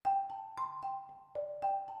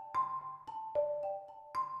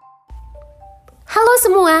Halo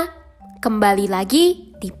semua, kembali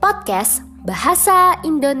lagi di podcast Bahasa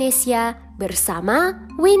Indonesia bersama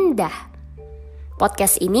Windah.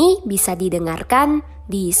 Podcast ini bisa didengarkan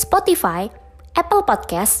di Spotify, Apple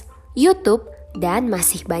Podcast, YouTube, dan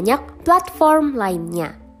masih banyak platform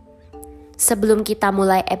lainnya. Sebelum kita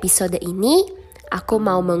mulai episode ini, aku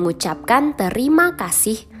mau mengucapkan terima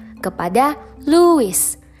kasih kepada Louis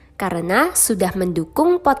karena sudah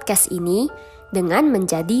mendukung podcast ini dengan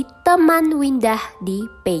menjadi teman Windah di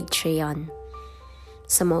Patreon.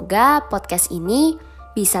 Semoga podcast ini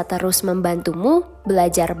bisa terus membantumu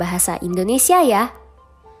belajar bahasa Indonesia ya.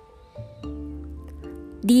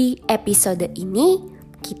 Di episode ini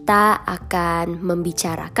kita akan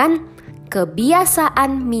membicarakan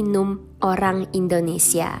kebiasaan minum orang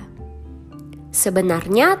Indonesia.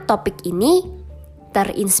 Sebenarnya topik ini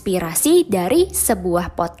terinspirasi dari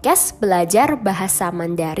sebuah podcast belajar bahasa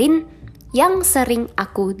Mandarin yang sering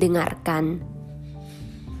aku dengarkan.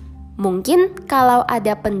 Mungkin kalau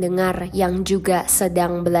ada pendengar yang juga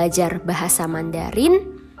sedang belajar bahasa Mandarin,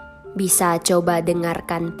 bisa coba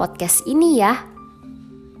dengarkan podcast ini ya.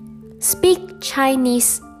 Speak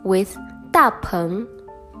Chinese with Tapeng.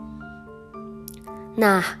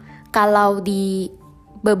 Nah, kalau di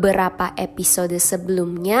beberapa episode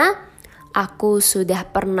sebelumnya, aku sudah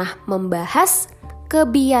pernah membahas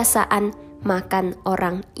kebiasaan makan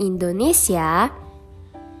orang Indonesia.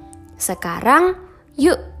 Sekarang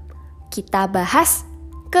yuk kita bahas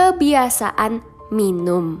kebiasaan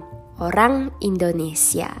minum orang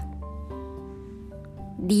Indonesia.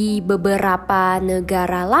 Di beberapa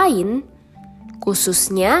negara lain,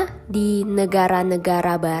 khususnya di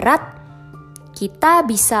negara-negara barat, kita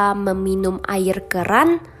bisa meminum air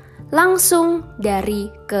keran langsung dari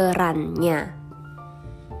kerannya.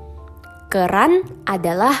 Keran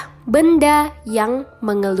adalah benda yang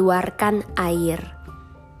mengeluarkan air.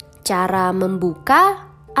 Cara membuka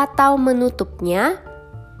atau menutupnya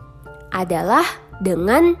adalah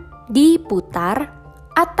dengan diputar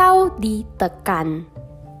atau ditekan.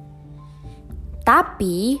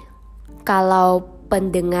 Tapi kalau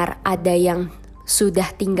pendengar ada yang sudah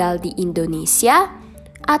tinggal di Indonesia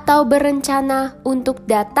atau berencana untuk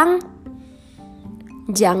datang,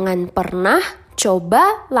 jangan pernah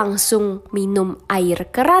coba langsung minum air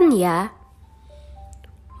keran ya.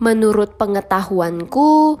 Menurut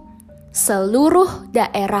pengetahuanku, seluruh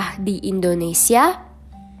daerah di Indonesia,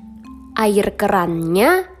 air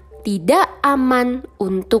kerannya tidak aman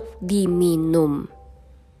untuk diminum.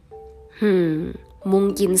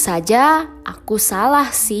 Mungkin saja aku salah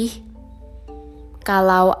sih.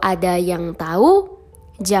 Kalau ada yang tahu,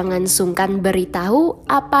 jangan sungkan beritahu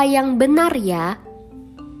apa yang benar ya.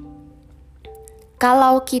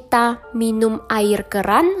 Kalau kita minum air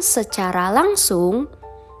keran secara langsung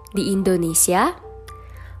di Indonesia,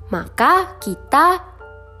 maka kita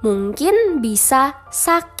mungkin bisa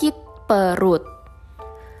sakit perut.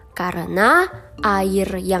 Karena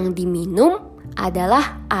air yang diminum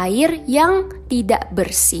adalah air yang tidak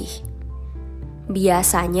bersih.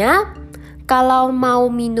 Biasanya, kalau mau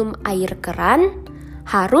minum air keran,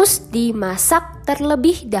 harus dimasak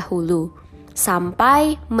terlebih dahulu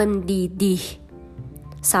sampai mendidih.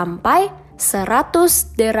 Sampai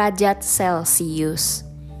 100 derajat Celcius.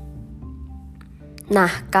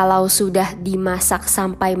 Nah, kalau sudah dimasak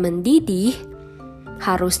sampai mendidih,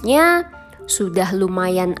 harusnya sudah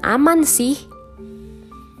lumayan aman sih.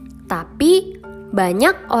 Tapi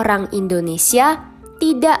banyak orang Indonesia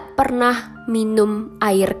tidak pernah minum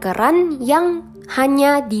air keran yang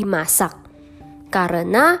hanya dimasak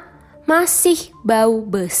karena masih bau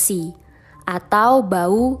besi atau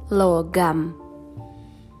bau logam.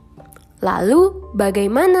 Lalu,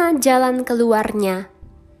 bagaimana jalan keluarnya?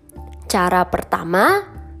 Cara pertama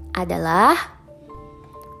adalah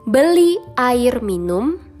beli air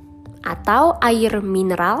minum atau air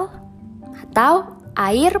mineral atau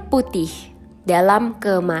air putih dalam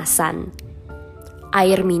kemasan.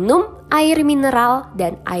 Air minum, air mineral,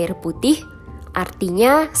 dan air putih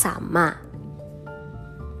artinya sama.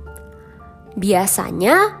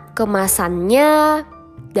 Biasanya kemasannya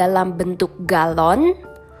dalam bentuk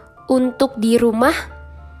galon. Untuk di rumah,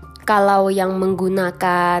 kalau yang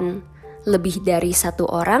menggunakan lebih dari satu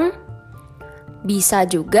orang, bisa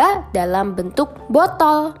juga dalam bentuk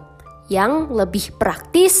botol yang lebih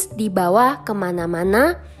praktis dibawa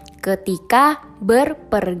kemana-mana ketika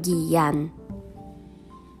berpergian.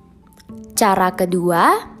 Cara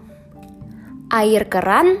kedua, air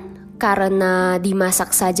keran karena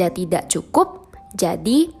dimasak saja tidak cukup,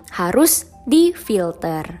 jadi harus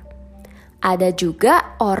difilter. Ada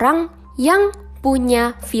juga orang yang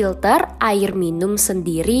punya filter air minum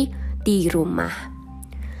sendiri di rumah.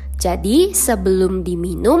 Jadi sebelum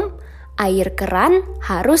diminum, air keran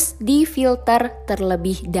harus difilter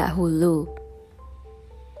terlebih dahulu.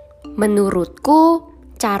 Menurutku,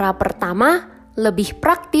 cara pertama lebih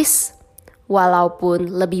praktis,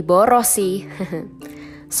 walaupun lebih boros sih.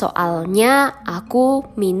 Soalnya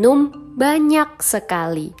aku minum banyak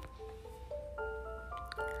sekali.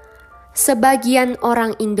 Sebagian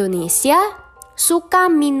orang Indonesia suka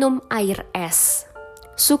minum air es,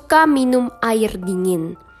 suka minum air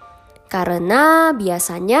dingin, karena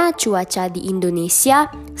biasanya cuaca di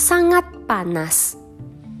Indonesia sangat panas.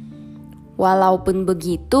 Walaupun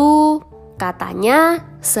begitu, katanya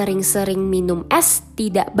sering-sering minum es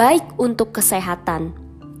tidak baik untuk kesehatan.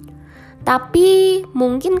 Tapi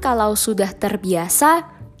mungkin kalau sudah terbiasa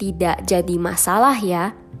tidak jadi masalah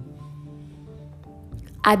ya.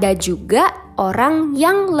 Ada juga orang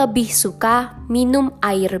yang lebih suka minum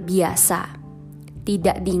air biasa,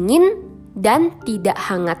 tidak dingin dan tidak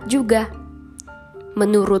hangat juga.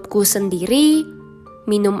 Menurutku sendiri,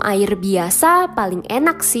 minum air biasa paling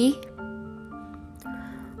enak sih.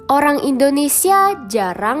 Orang Indonesia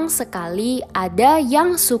jarang sekali ada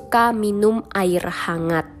yang suka minum air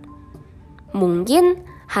hangat. Mungkin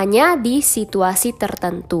hanya di situasi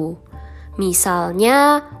tertentu,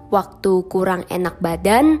 misalnya waktu kurang enak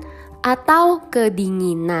badan atau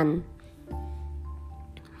kedinginan.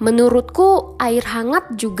 Menurutku air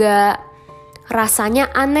hangat juga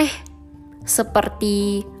rasanya aneh,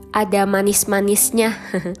 seperti ada manis-manisnya.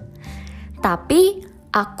 Tapi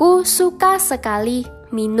aku suka sekali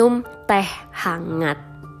minum teh hangat.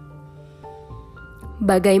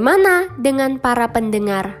 Bagaimana dengan para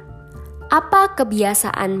pendengar? Apa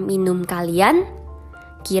kebiasaan minum kalian?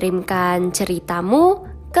 Kirimkan ceritamu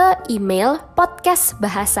ke email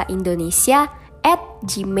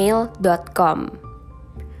podcastbahasaindonesia@gmail.com.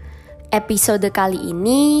 Episode kali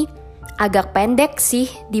ini agak pendek sih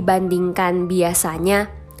dibandingkan biasanya,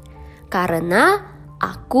 karena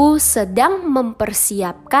aku sedang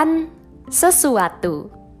mempersiapkan sesuatu.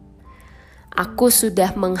 Aku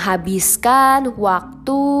sudah menghabiskan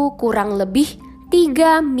waktu kurang lebih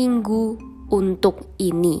 3 minggu untuk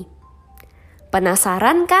ini.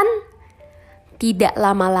 Penasaran kan? Tidak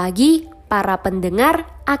lama lagi para pendengar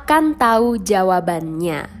akan tahu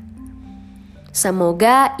jawabannya.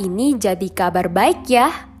 Semoga ini jadi kabar baik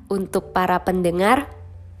ya untuk para pendengar.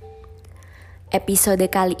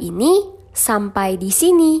 Episode kali ini sampai di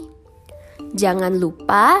sini. Jangan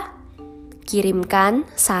lupa kirimkan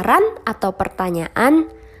saran atau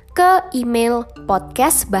pertanyaan ke email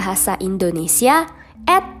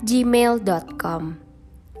podcastbahasaindonesia@gmail.com.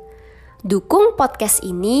 Dukung podcast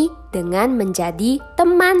ini dengan menjadi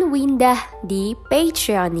teman Windah di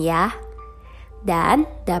Patreon ya. Dan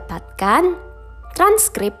dapatkan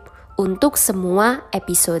transkrip untuk semua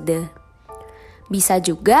episode. Bisa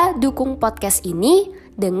juga dukung podcast ini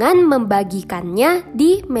dengan membagikannya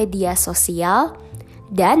di media sosial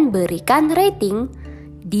dan berikan rating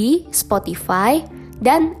di Spotify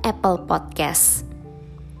dan Apple Podcast.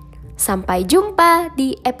 Sampai jumpa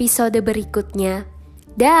di episode berikutnya.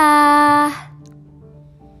 Dah.